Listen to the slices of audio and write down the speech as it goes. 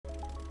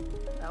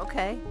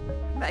Okay.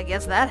 I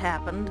guess that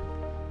happened.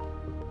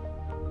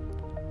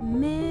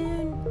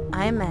 Man,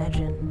 I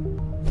imagine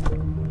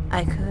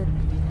I could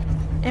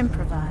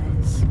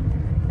improvise.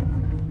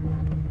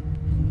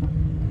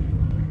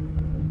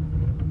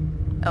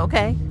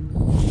 Okay.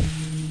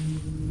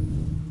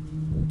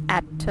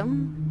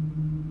 Atom.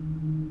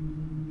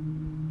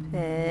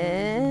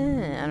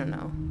 I don't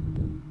know.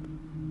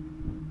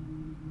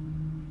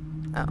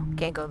 Oh,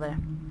 can't go there.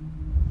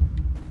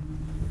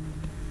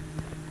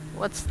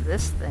 What's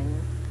this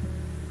thing?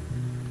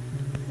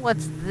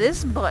 What's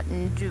this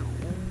button do?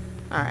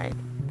 Alright.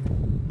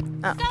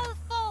 Oh. Go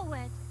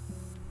forward.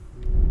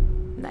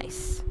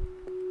 Nice.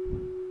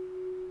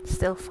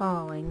 Still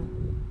following.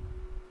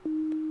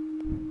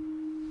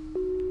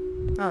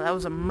 Oh, that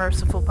was a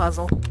merciful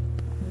puzzle.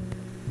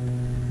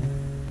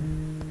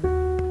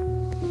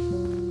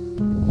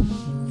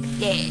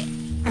 Yeah.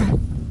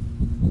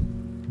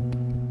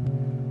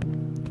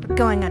 We're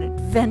going on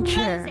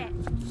adventure.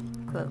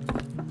 Close it.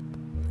 Close.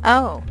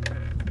 Oh.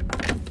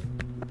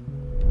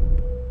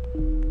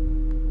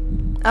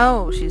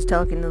 Oh, she's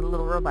talking to the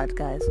little robot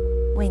guys.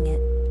 Wing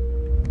it.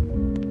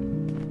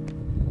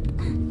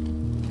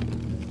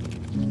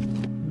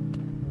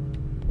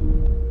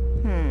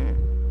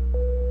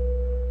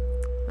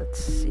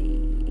 Let's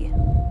see.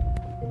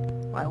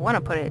 Well, I want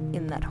to put it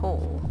in that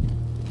hole.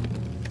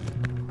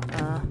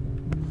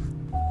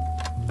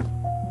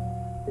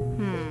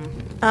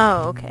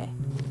 Oh, okay.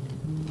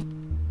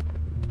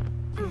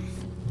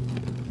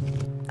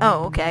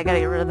 Oh, okay, I gotta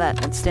get rid of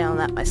that and stay on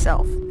that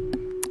myself.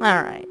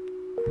 Alright.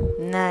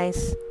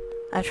 Nice.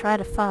 I try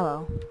to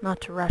follow, not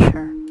to rush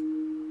her.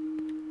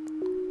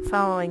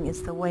 Following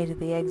is the way to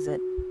the exit.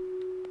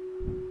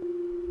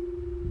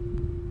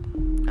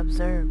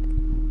 Observe.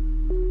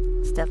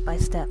 Step by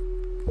step.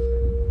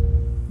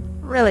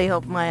 Really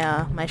hope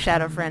my my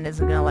shadow friend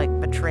isn't gonna like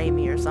betray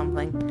me or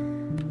something.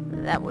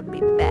 That would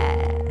be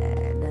bad.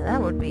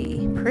 That would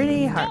be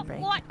pretty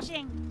heartbreaking. Stop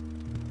watching.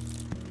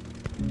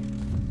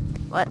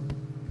 What?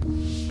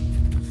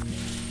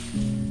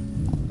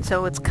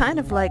 So it's kind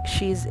of like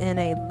she's in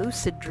a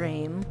lucid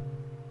dream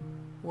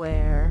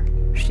where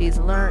she's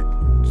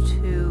learned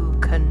to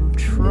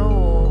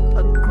control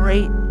a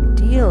great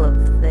deal of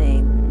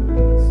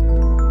things.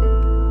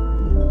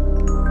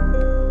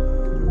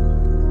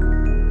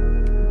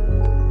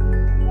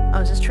 I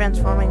was just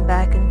transforming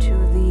back into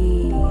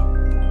the...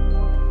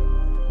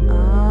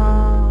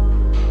 Oh.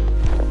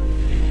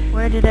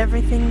 Where did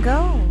everything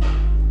go?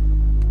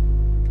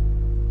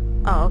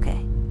 Oh,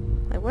 okay.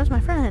 Like, where's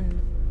my friend?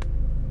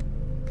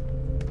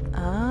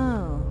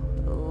 Oh.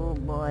 Oh,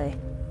 boy.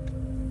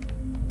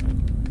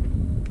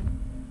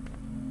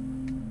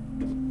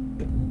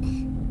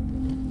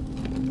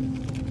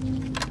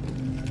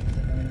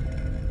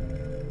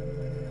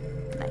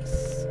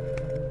 Nice.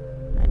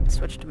 Alright,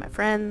 switch to my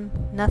friend.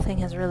 Nothing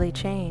has really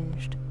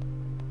changed.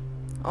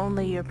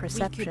 Only your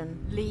perception.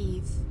 We could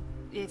leave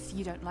if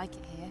you don't like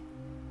it here.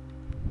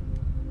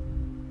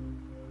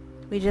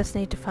 We just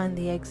need to find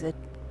the exit.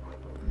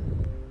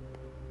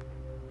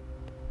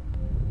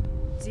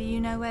 Do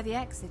you know where the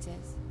exit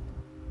is?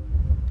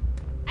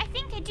 I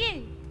think I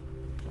do.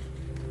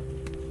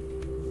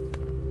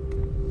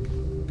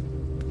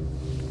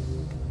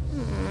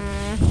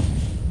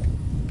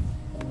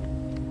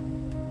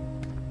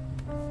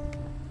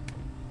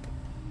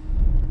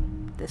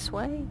 This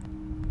way?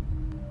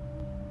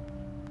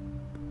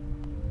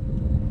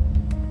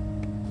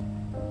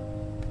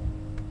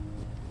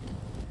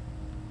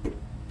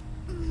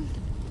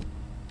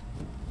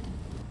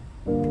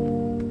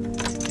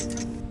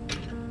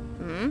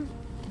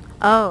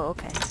 Oh,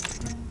 okay.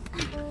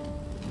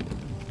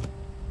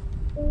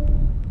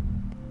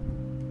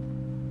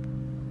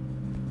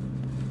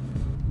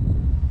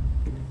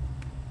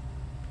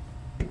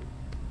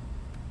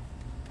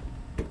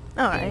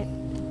 Alright.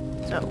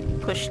 So,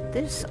 push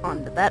this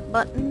onto that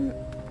button.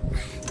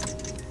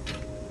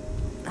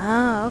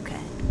 Ah, okay.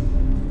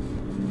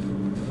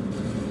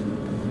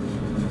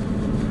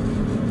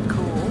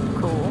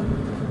 Cool.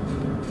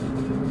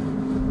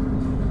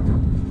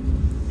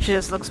 She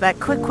just looks back.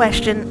 Quick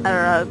question,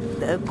 or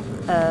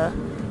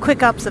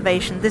quick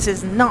observation. This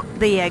is not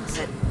the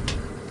exit.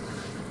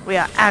 We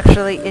are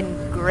actually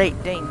in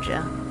great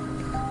danger.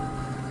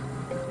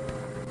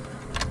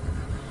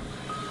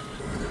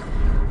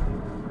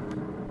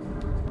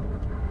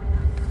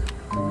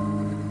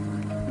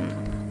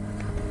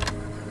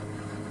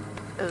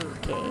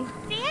 Okay.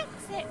 The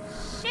exit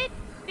should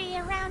be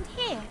around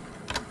here.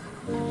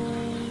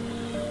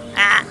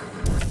 Ah!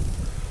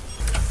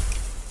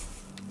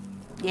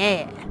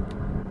 Yeah.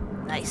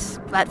 Nice.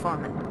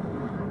 Platforming.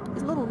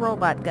 These little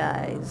robot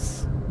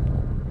guys.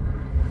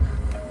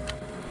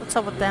 What's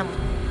up with them?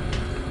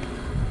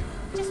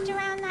 Just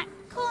around that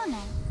corner.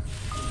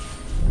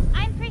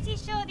 I'm pretty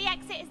sure the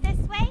exit is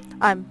this way.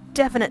 I'm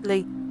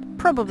definitely,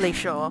 probably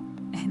sure,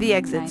 the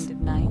exits. Kind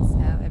of nice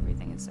how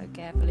everything is so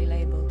carefully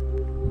labelled.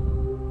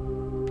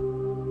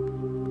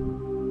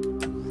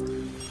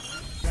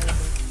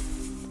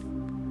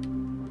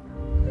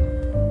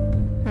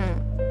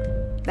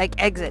 Like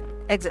exit.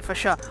 Exit for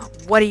sure.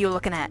 What are you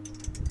looking at?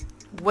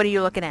 What are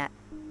you looking at?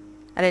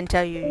 I didn't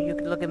tell you you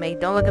could look at me.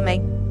 Don't look at me.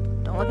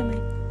 Don't look at me.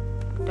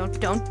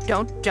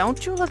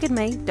 Don't you look at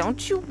me.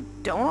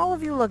 Don't all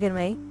of you look at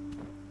me.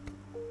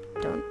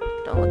 Don't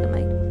look at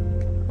me.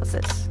 What's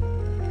this?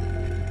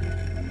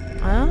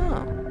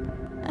 Oh.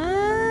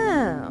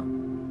 Oh.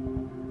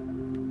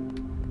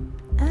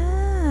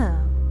 Oh.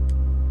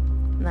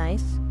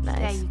 Nice.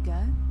 There you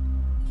go.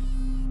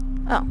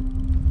 Oh.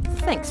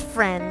 Thanks,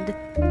 friend.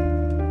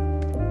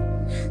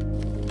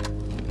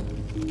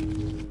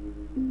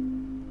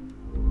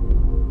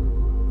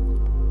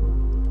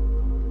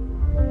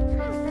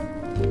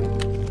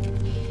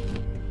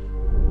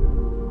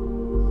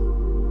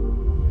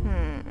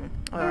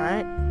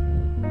 Alright.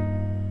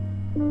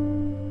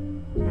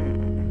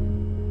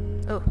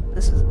 Oh,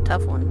 this is a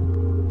tough one.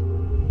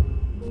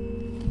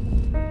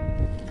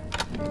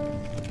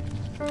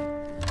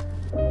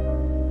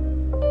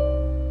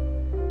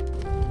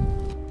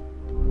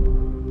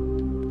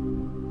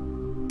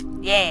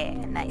 Yeah,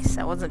 nice.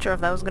 I wasn't sure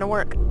if that was gonna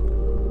work.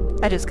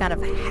 I just kind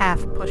of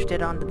half pushed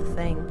it onto the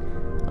thing.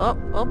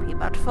 Oh, he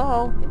about to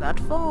fall. He about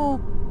to fall.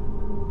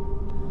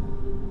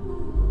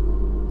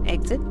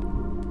 Exit.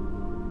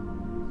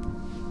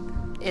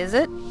 Is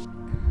it?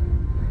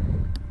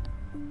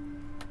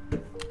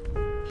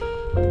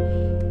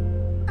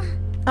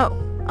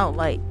 Oh,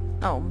 light.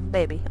 Oh,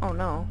 baby. Oh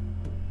no.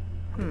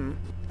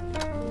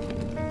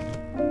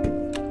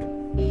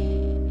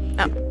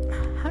 Oh,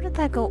 how did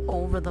that go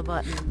over the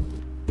button?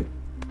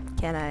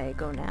 Can I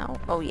go now?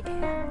 Oh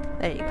yeah.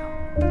 There you go.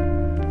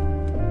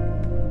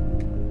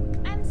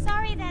 I'm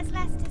sorry there's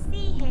less to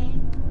see here.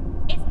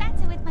 It's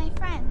better with my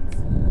friends.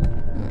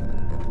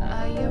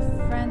 Are your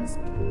friends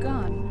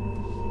gone?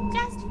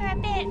 Just for a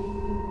bit.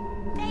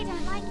 They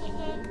don't like it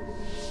here.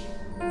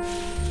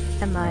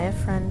 Am I a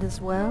friend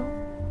as well?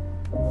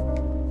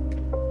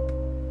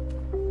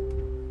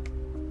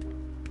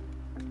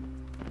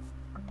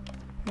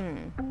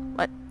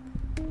 What?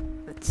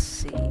 Let's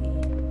see.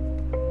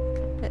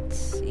 Let's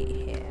see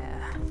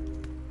here.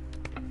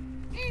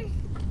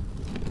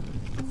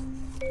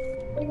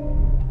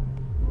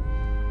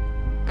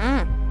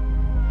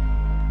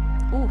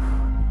 Oof.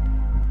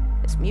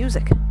 It's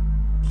music.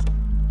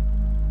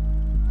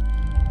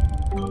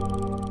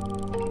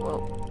 Whoa.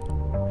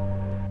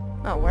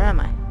 Oh, where am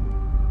I?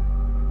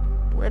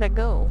 Where'd I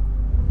go?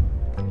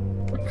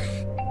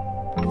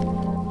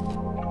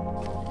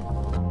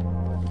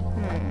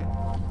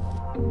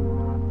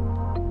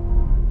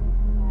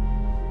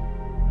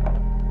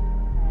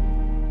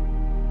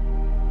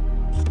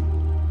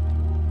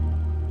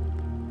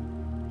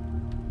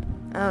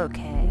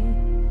 Okay.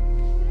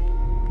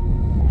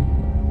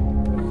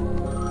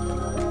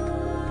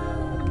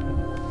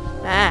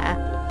 Ah.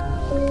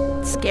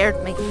 It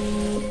scared me.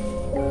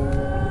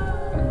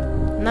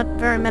 Not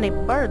very many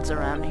birds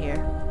around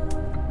here.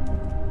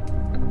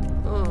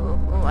 Oh,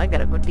 I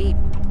gotta go deep.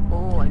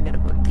 Oh, I gotta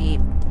go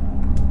deep.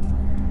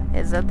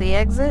 Is that the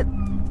exit?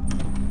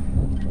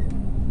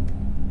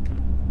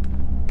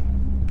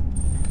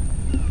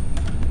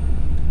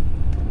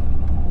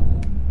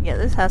 Yeah,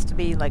 this has to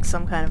be like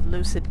some kind of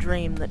lucid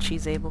dream that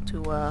she's able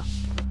to,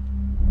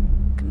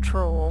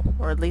 control,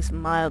 or at least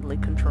mildly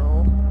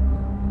control.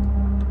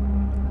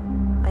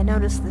 I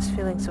notice this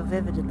feeling so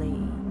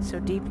vividly, so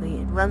deeply.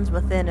 It runs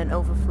within and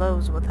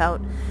overflows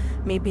without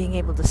me being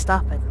able to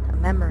stop it. A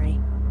memory.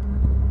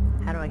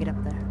 How do I get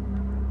up there?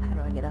 How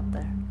do I get up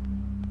there?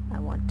 I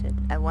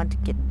want to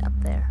get up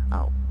there.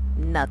 Oh,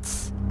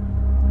 nuts.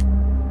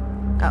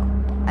 Oh,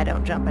 I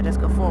don't jump, I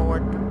just go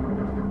forward.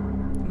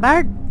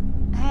 Bird!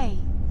 Hey,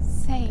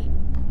 say,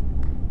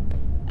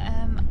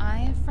 am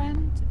I a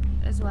friend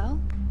as well?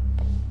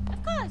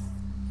 Of course.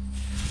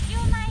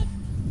 You're my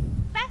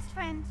best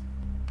friend.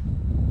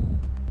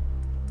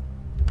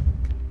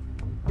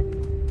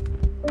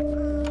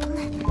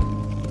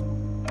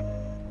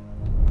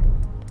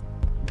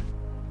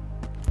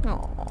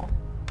 Aww.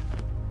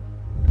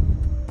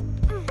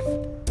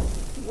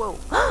 Whoa.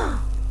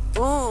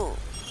 Ooh.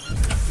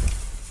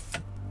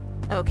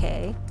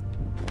 Okay.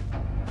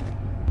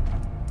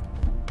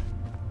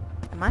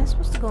 Am I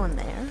supposed to go in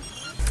there?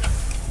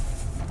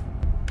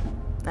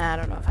 I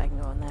don't know if I can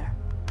go in there.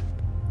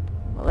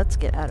 Well, let's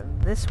get out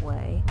of this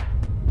way.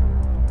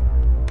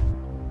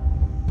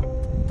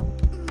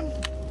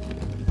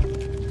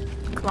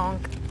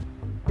 Clonk.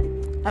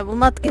 I will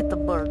not get the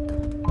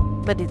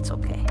bird, but it's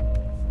okay.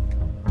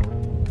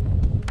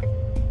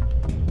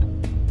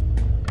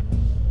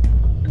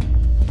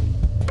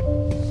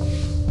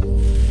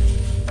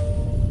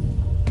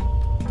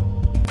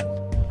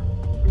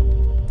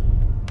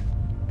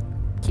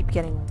 Keep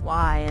getting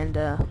Y and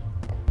oh,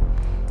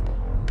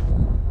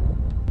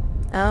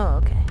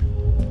 okay.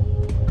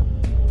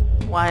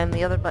 Y and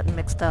the other button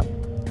mixed up.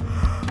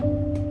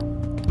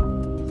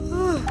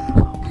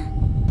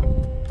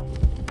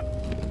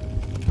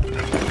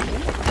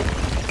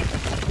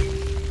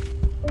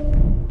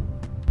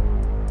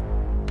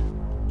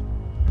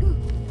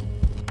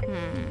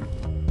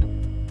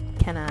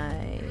 Can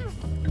I...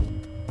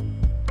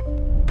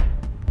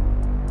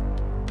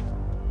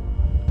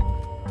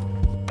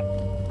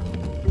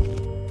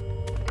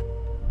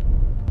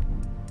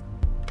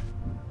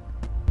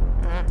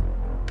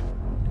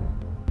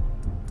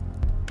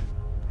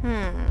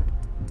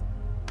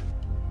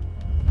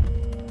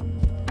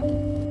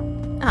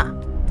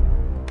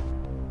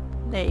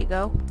 There you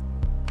go.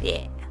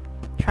 Yeah.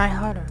 Try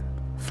harder.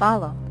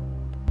 Follow.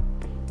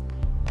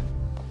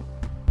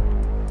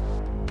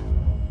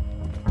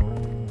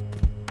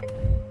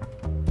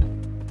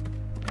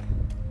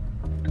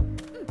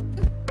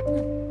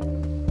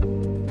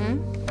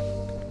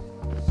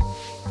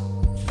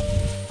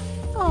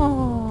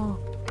 Oh,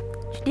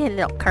 she did a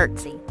little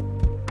curtsy.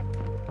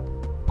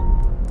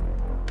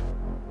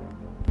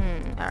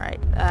 Alright,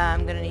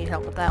 I'm gonna need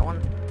help with that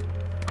one.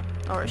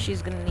 Or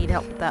she's gonna need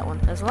help with that one.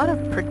 There's a lot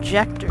of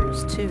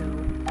projectors, too.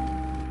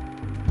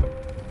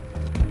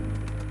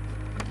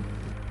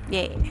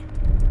 Yeah.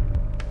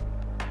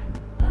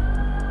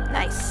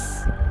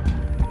 Nice.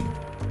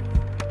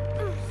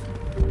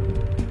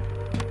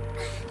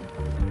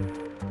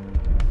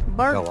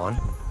 Bark. Go on.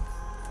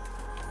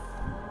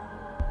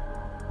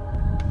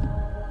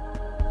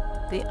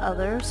 The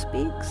other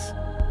speaks.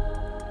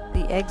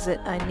 The exit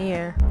I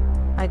near.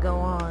 I go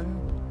on.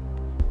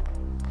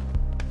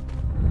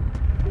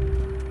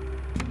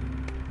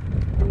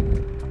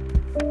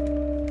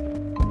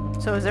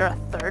 So is there a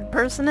third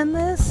person in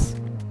this?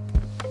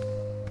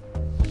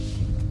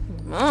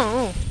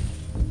 Oh.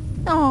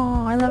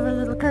 Oh, I love her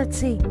little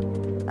curtsy.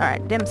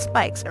 Alright, dim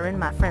spikes are in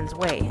my friend's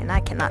way, and I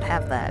cannot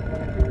have that.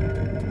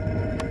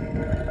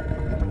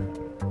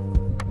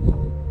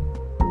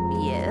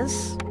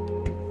 Yes.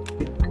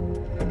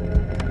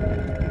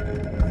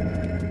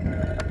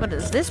 What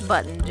does this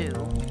button do?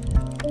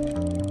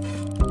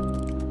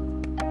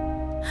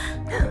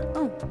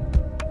 Oh.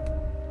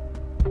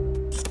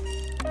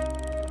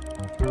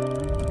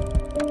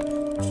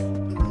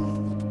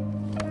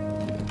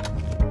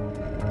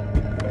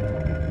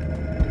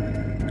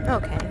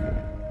 Okay.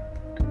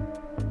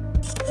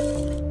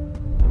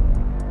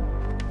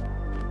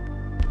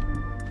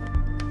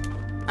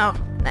 Oh,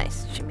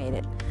 nice. She made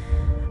it.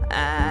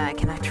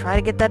 Can I try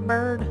to get that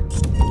bird?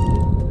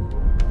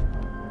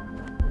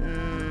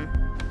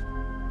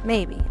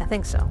 Maybe. I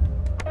think so.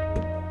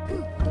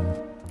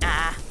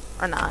 Ah,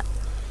 or not.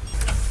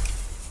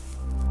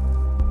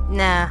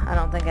 Nah, I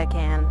don't think I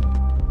can.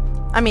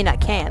 I mean, I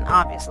can,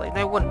 obviously.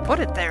 They wouldn't put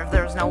it there if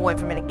there was no way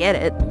for me to get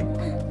it.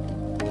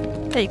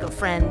 There you go,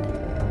 friend.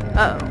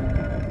 Uh-oh.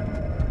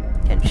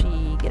 Can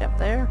she get up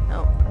there?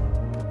 No.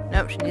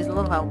 Nope, she needs a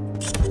little help.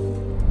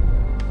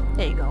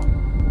 There you go.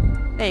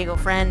 There you go,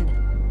 friend.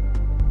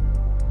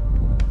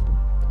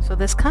 So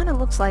this kind of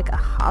looks like a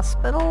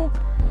hospital.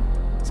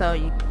 So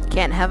you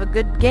can't have a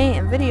good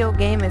video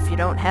game if you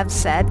don't have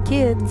sad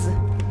kids.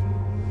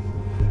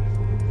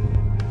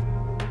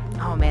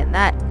 Oh man,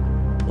 that...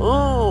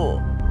 Ooh!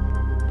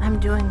 I'm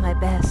doing my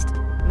best.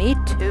 Me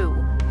too.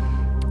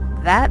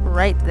 That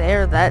right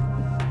there, that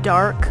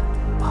dark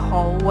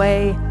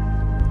hallway.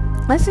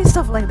 I see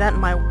stuff like that in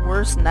my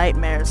worst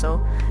nightmare,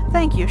 so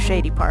thank you,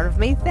 Shady Part of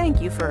Me.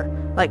 Thank you for,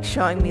 like,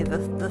 showing me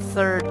the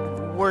third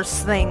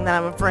worst thing that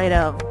I'm afraid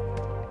of.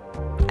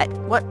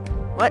 What?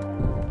 What?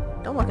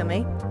 Don't look at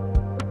me.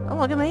 Don't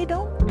look at me.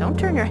 Don't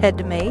turn your head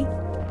to me.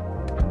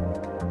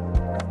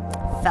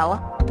 Fella.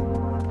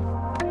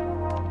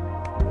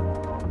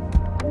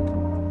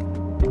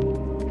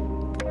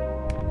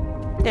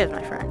 There's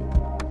my friend.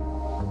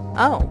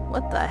 Oh,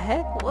 what the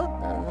heck? What?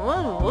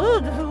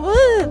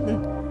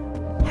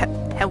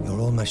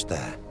 You're almost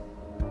there.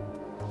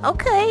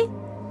 Okay.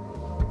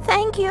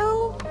 Thank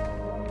you.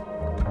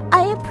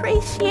 I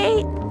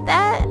appreciate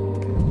that.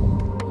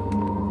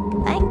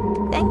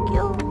 Thank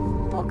you.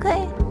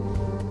 Okay.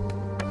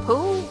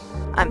 Who?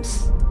 I'm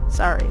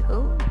sorry,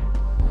 who?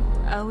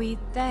 Are we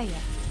there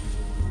yet?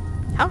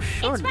 How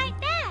short? It's right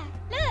there.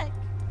 Look.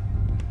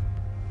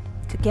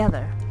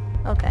 Together.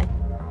 Okay.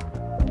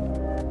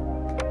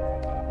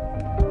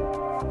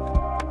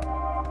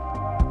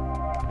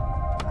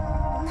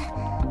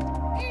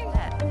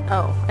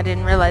 Oh, I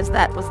didn't realize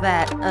that was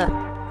that. Move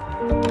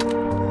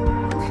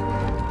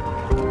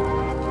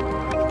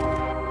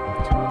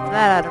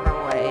that out of her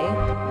way.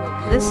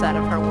 Move this out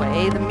of her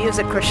way. The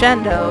music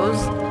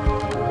crescendos.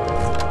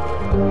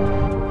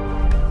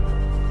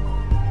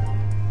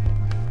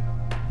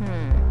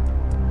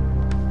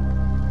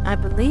 I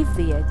believe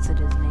the exit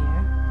is near.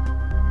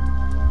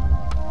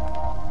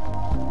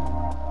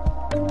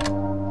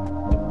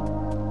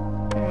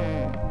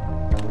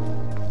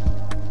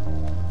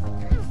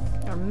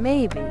 Or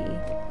maybe...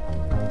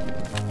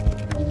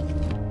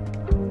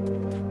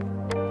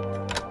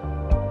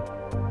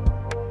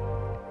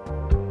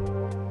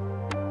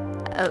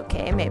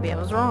 Okay, maybe I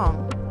was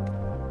wrong.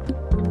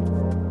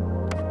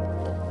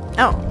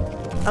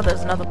 Oh,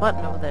 there's another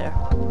button over there.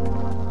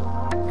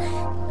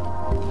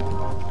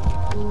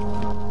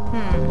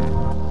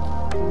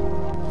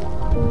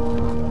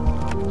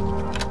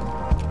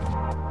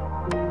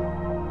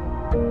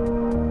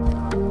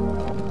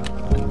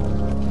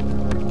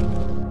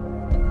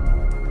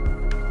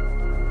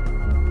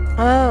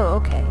 Oh,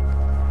 okay.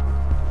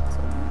 So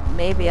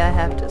maybe I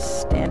have to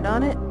stand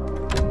on it?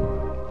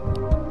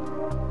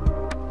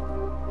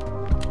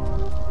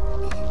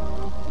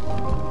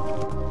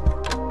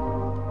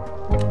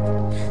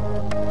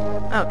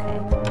 Okay.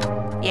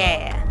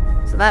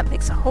 Yeah. So that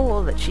makes a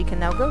hole that she can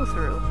now go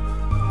through.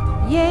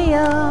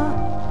 Yeah!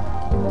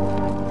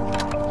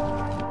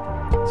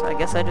 So I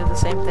guess I do the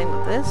same thing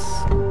with this.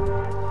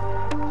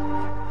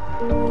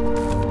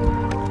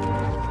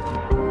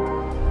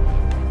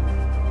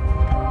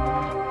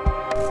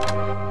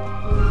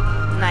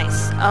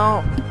 Nice.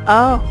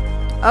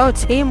 Oh,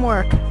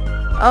 teamwork.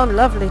 Oh,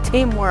 lovely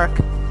teamwork.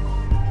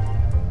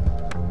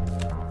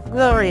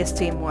 Glorious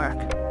teamwork.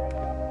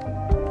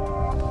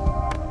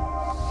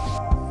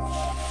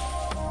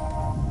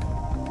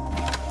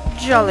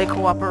 Jolly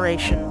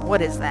cooperation.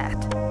 What is that?